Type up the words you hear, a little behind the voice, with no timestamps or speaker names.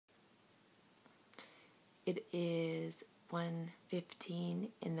It is 1:15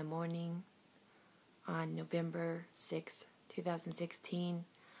 in the morning on November 6th, 2016.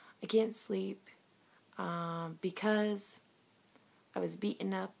 I can't sleep because I was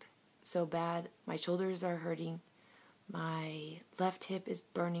beaten up so bad. My shoulders are hurting. My left hip is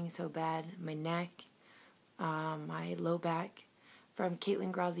burning so bad. My neck, my low back. From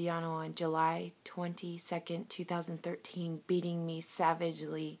Caitlin Graziano on July 22nd, 2013, beating me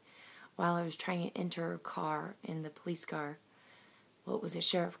savagely while I was trying to enter a car in the police car. Well, it was a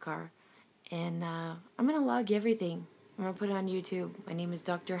sheriff car. And I'm going to log everything. I'm going to put it on YouTube. My name is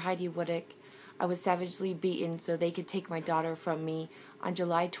Dr. Heidi Woodick. I was savagely beaten so they could take my daughter from me on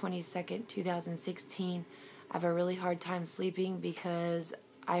July 22nd, 2016. I have a really hard time sleeping because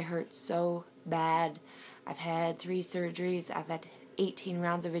I hurt so bad. I've had 3 surgeries. I've had 18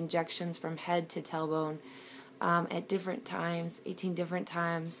 rounds of injections from head to tailbone at different times, 18 different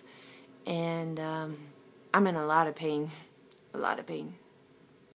times. And I'm in a lot of pain. A lot of pain.